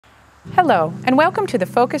Hello, and welcome to the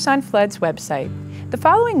Focus on Floods website. The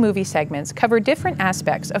following movie segments cover different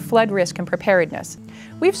aspects of flood risk and preparedness.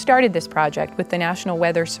 We've started this project with the National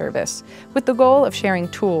Weather Service with the goal of sharing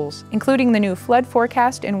tools, including the new flood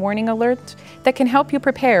forecast and warning alerts that can help you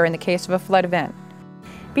prepare in the case of a flood event.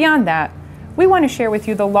 Beyond that, we want to share with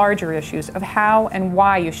you the larger issues of how and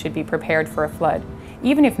why you should be prepared for a flood,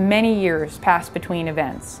 even if many years pass between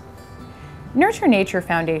events. Nurture Nature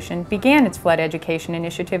Foundation began its flood education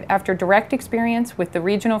initiative after direct experience with the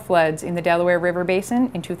regional floods in the Delaware River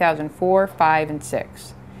Basin in 2004, 5, and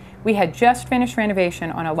 6. We had just finished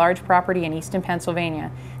renovation on a large property in eastern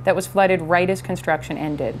Pennsylvania that was flooded right as construction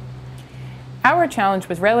ended. Our challenge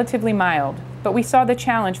was relatively mild, but we saw the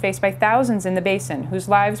challenge faced by thousands in the basin whose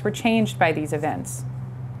lives were changed by these events.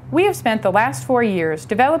 We have spent the last 4 years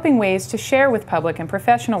developing ways to share with public and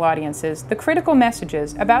professional audiences the critical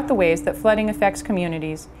messages about the ways that flooding affects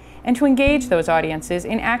communities and to engage those audiences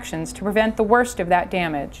in actions to prevent the worst of that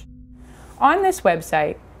damage. On this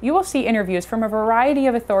website, you will see interviews from a variety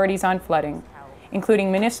of authorities on flooding,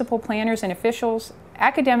 including municipal planners and officials,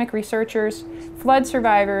 academic researchers, flood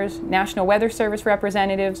survivors, National Weather Service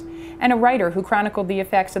representatives, and a writer who chronicled the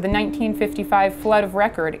effects of the 1955 flood of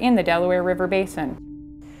record in the Delaware River Basin.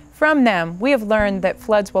 From them, we have learned that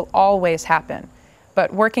floods will always happen,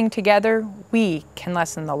 but working together, we can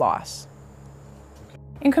lessen the loss.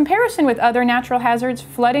 In comparison with other natural hazards,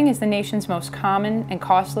 flooding is the nation's most common and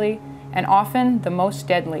costly, and often the most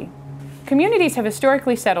deadly. Communities have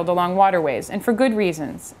historically settled along waterways, and for good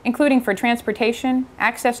reasons, including for transportation,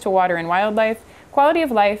 access to water and wildlife, quality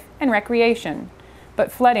of life, and recreation.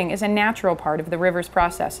 But flooding is a natural part of the river's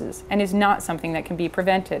processes and is not something that can be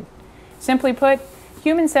prevented. Simply put,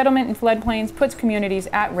 human settlement in floodplains puts communities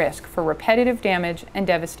at risk for repetitive damage and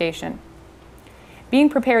devastation. Being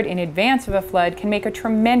prepared in advance of a flood can make a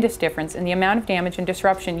tremendous difference in the amount of damage and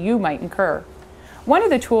disruption you might incur. One of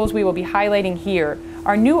the tools we will be highlighting here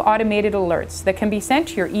are new automated alerts that can be sent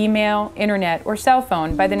to your email, internet, or cell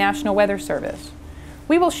phone by the National Weather Service.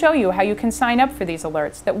 We will show you how you can sign up for these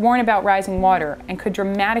alerts that warn about rising water and could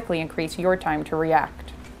dramatically increase your time to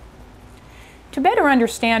react. To better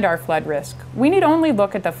understand our flood risk, we need only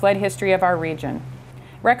look at the flood history of our region.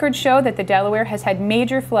 Records show that the Delaware has had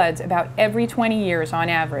major floods about every 20 years on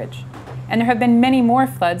average, and there have been many more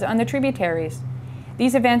floods on the tributaries.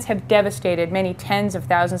 These events have devastated many tens of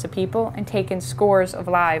thousands of people and taken scores of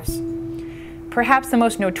lives. Perhaps the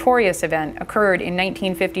most notorious event occurred in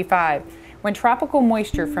 1955, when tropical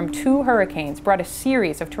moisture from 2 hurricanes brought a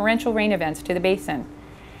series of torrential rain events to the basin.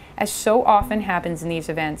 As so often happens in these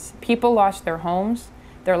events, people lost their homes,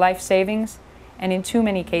 their life savings, and in too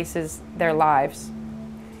many cases, their lives.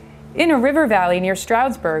 In a river valley near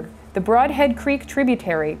Stroudsburg, the Broadhead Creek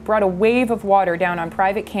tributary brought a wave of water down on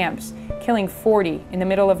private camps, killing 40 in the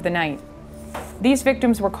middle of the night. These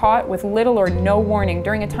victims were caught with little or no warning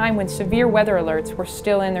during a time when severe weather alerts were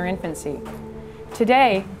still in their infancy.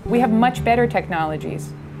 Today, we have much better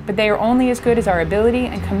technologies, but they are only as good as our ability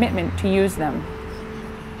and commitment to use them.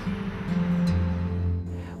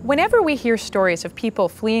 Whenever we hear stories of people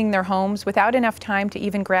fleeing their homes without enough time to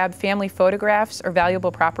even grab family photographs or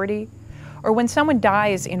valuable property, or when someone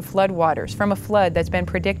dies in floodwaters from a flood that's been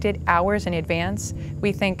predicted hours in advance,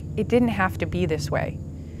 we think it didn't have to be this way.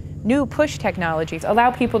 New push technologies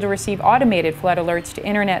allow people to receive automated flood alerts to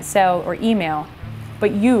internet, cell, or email,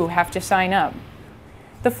 but you have to sign up.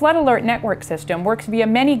 The Flood Alert Network system works via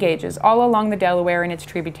many gauges all along the Delaware and its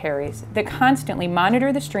tributaries that constantly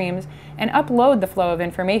monitor the streams and upload the flow of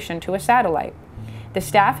information to a satellite. The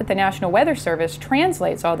staff at the National Weather Service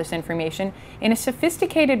translates all this information in a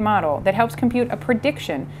sophisticated model that helps compute a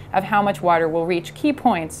prediction of how much water will reach key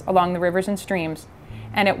points along the rivers and streams,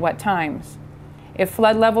 and at what times. If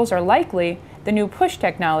flood levels are likely, the new push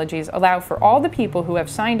technologies allow for all the people who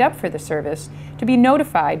have signed up for the service to be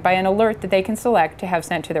notified by an alert that they can select to have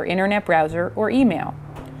sent to their internet browser or email.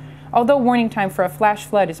 Although warning time for a flash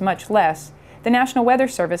flood is much less, the National Weather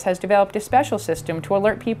Service has developed a special system to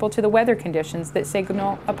alert people to the weather conditions that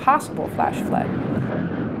signal a possible flash flood.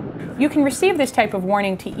 You can receive this type of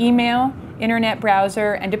warning to email, internet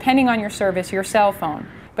browser, and depending on your service, your cell phone,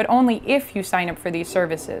 but only if you sign up for these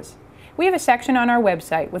services. We have a section on our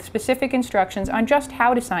website with specific instructions on just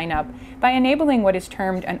how to sign up by enabling what is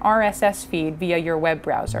termed an RSS feed via your web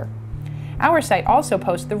browser. Our site also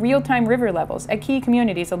posts the real-time river levels at key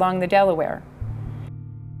communities along the Delaware.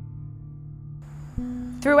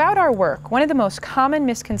 Throughout our work, one of the most common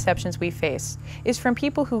misconceptions we face is from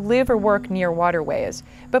people who live or work near waterways,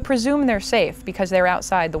 but presume they're safe because they're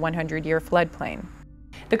outside the 100-year floodplain.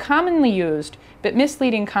 The commonly used but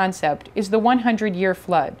misleading concept is the 100-year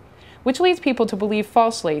flood, which leads people to believe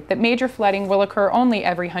falsely that major flooding will occur only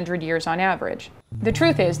every 100 years on average. The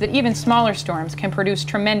truth is that even smaller storms can produce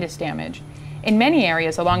tremendous damage. In many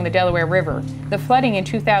areas along the Delaware River, the flooding in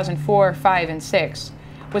 2004, 5, and 6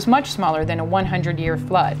 was much smaller than a 100-year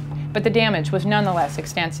flood, but the damage was nonetheless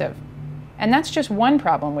extensive. And that's just one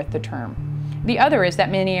problem with the term. The other is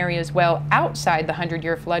that many areas well outside the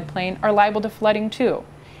 100-year floodplain are liable to flooding too.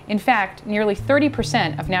 In fact, nearly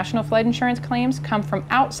 30% of national flood insurance claims come from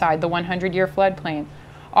outside the 100-year floodplain,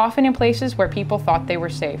 often in places where people thought they were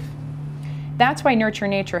safe. That's why Nurture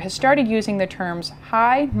Nature has started using the terms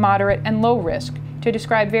high, moderate, and low risk to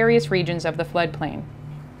describe various regions of the floodplain.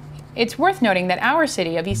 It's worth noting that our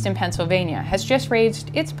city of Easton, Pennsylvania has just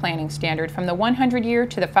raised its planning standard from the 100-year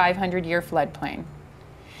to the 500-year floodplain.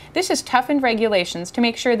 This has toughened regulations to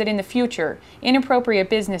make sure that in the future, inappropriate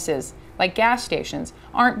businesses, like gas stations,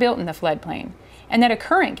 aren't built in the floodplain, and that a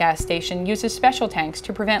current gas station uses special tanks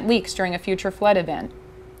to prevent leaks during a future flood event.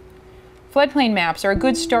 Floodplain maps are a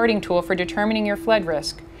good starting tool for determining your flood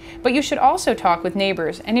risk, but you should also talk with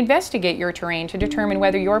neighbors and investigate your terrain to determine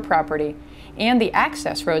whether your property and the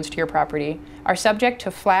access roads to your property are subject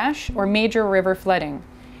to flash or major river flooding.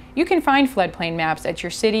 You can find floodplain maps at your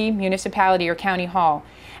city, municipality, or county hall,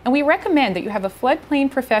 and we recommend that you have a floodplain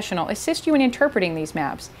professional assist you in interpreting these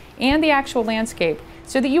maps and the actual landscape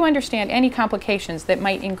so that you understand any complications that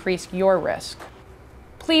might increase your risk.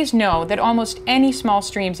 Please know that almost any small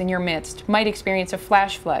streams in your midst might experience a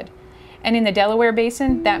flash flood, and in the Delaware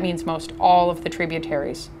Basin, that means most all of the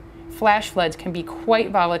tributaries. Flash floods can be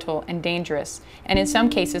quite volatile and dangerous, and in some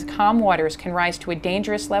cases, calm waters can rise to a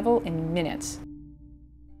dangerous level in minutes.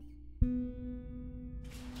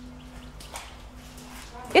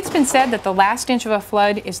 It's been said that the last inch of a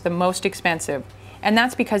flood is the most expensive, and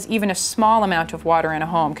that's because even a small amount of water in a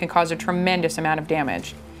home can cause a tremendous amount of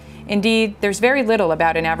damage. Indeed, there's very little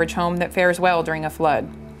about an average home that fares well during a flood.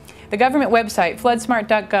 The government website,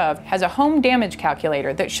 floodsmart.gov, has a home damage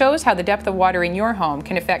calculator that shows how the depth of water in your home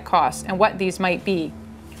can affect costs and what these might be.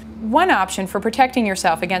 One option for protecting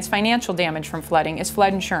yourself against financial damage from flooding is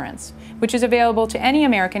flood insurance, which is available to any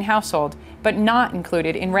American household, but not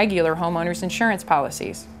included in regular homeowners insurance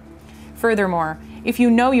policies. Furthermore, if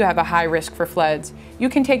you know you have a high risk for floods, you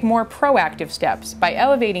can take more proactive steps by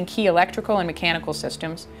elevating key electrical and mechanical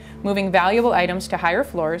systems, moving valuable items to higher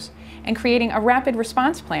floors, and creating a rapid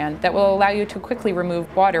response plan that will allow you to quickly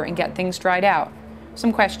remove water and get things dried out.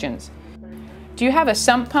 Some questions. Do you have a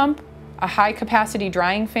sump pump, a high-capacity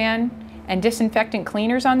drying fan, and disinfectant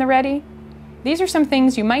cleaners on the ready? These are some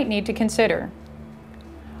things you might need to consider.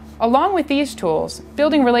 Along with these tools,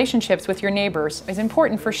 building relationships with your neighbors is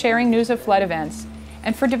important for sharing news of flood events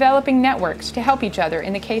and for developing networks to help each other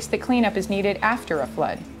in the case that cleanup is needed after a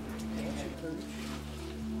flood.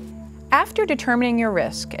 After determining your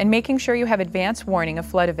risk and making sure you have advance warning of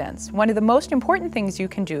flood events, one of the most important things you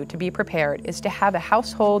can do to be prepared is to have a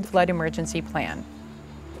household flood emergency plan.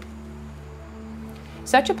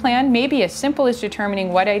 Such a plan may be as simple as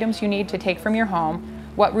determining what items you need to take from your home,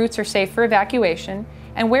 what routes are safe for evacuation,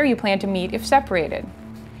 and where you plan to meet if separated.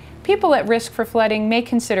 People at risk for flooding may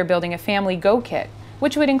consider building a family go kit,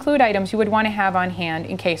 which would include items you would want to have on hand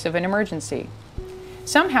in case of an emergency.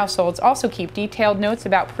 Some households also keep detailed notes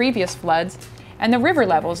about previous floods and the river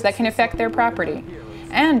levels that can affect their property,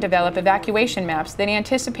 and develop evacuation maps that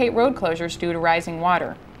anticipate road closures due to rising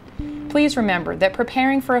water. Please remember that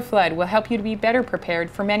preparing for a flood will help you to be better prepared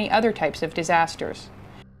for many other types of disasters.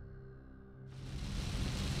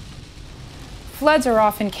 Floods are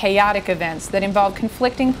often chaotic events that involve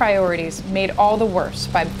conflicting priorities made all the worse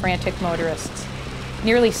by frantic motorists.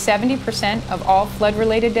 Nearly 70% of all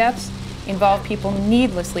flood-related deaths involve people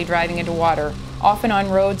needlessly driving into water, often on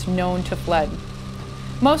roads known to flood.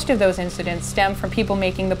 Most of those incidents stem from people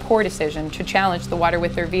making the poor decision to challenge the water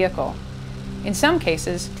with their vehicle. In some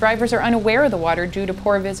cases, drivers are unaware of the water due to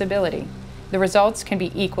poor visibility. The results can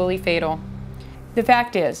be equally fatal. The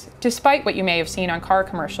fact is, despite what you may have seen on car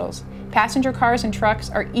commercials, passenger cars and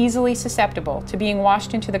trucks are easily susceptible to being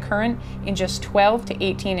washed into the current in just 12 to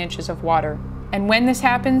 18 inches of water. And when this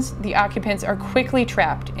happens, the occupants are quickly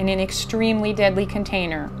trapped in an extremely deadly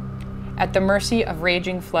container at the mercy of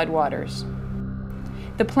raging floodwaters.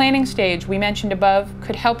 The planning stage we mentioned above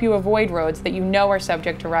could help you avoid roads that you know are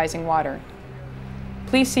subject to rising water.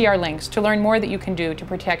 Please see our links to learn more that you can do to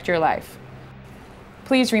protect your life.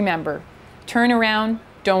 Please remember, turn around,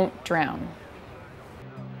 don't drown.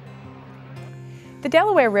 The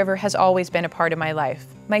Delaware River has always been a part of my life.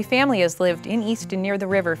 My family has lived in Easton near the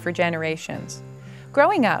river for generations.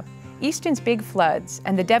 Growing up, Easton's big floods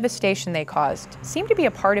and the devastation they caused seemed to be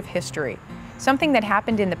a part of history, something that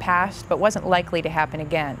happened in the past but wasn't likely to happen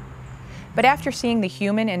again. But after seeing the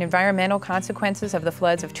human and environmental consequences of the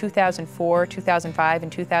floods of 2004, 2005,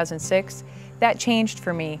 and 2006, that changed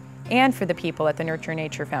for me and for the people at the Nurture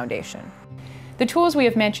Nature Foundation. The tools we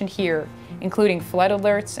have mentioned here, including flood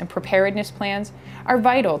alerts and preparedness plans, are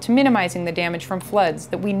vital to minimizing the damage from floods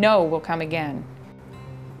that we know will come again.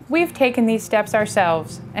 We've taken these steps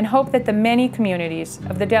ourselves and hope that the many communities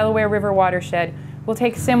of the Delaware River watershed will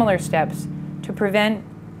take similar steps to prevent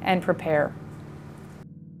and prepare.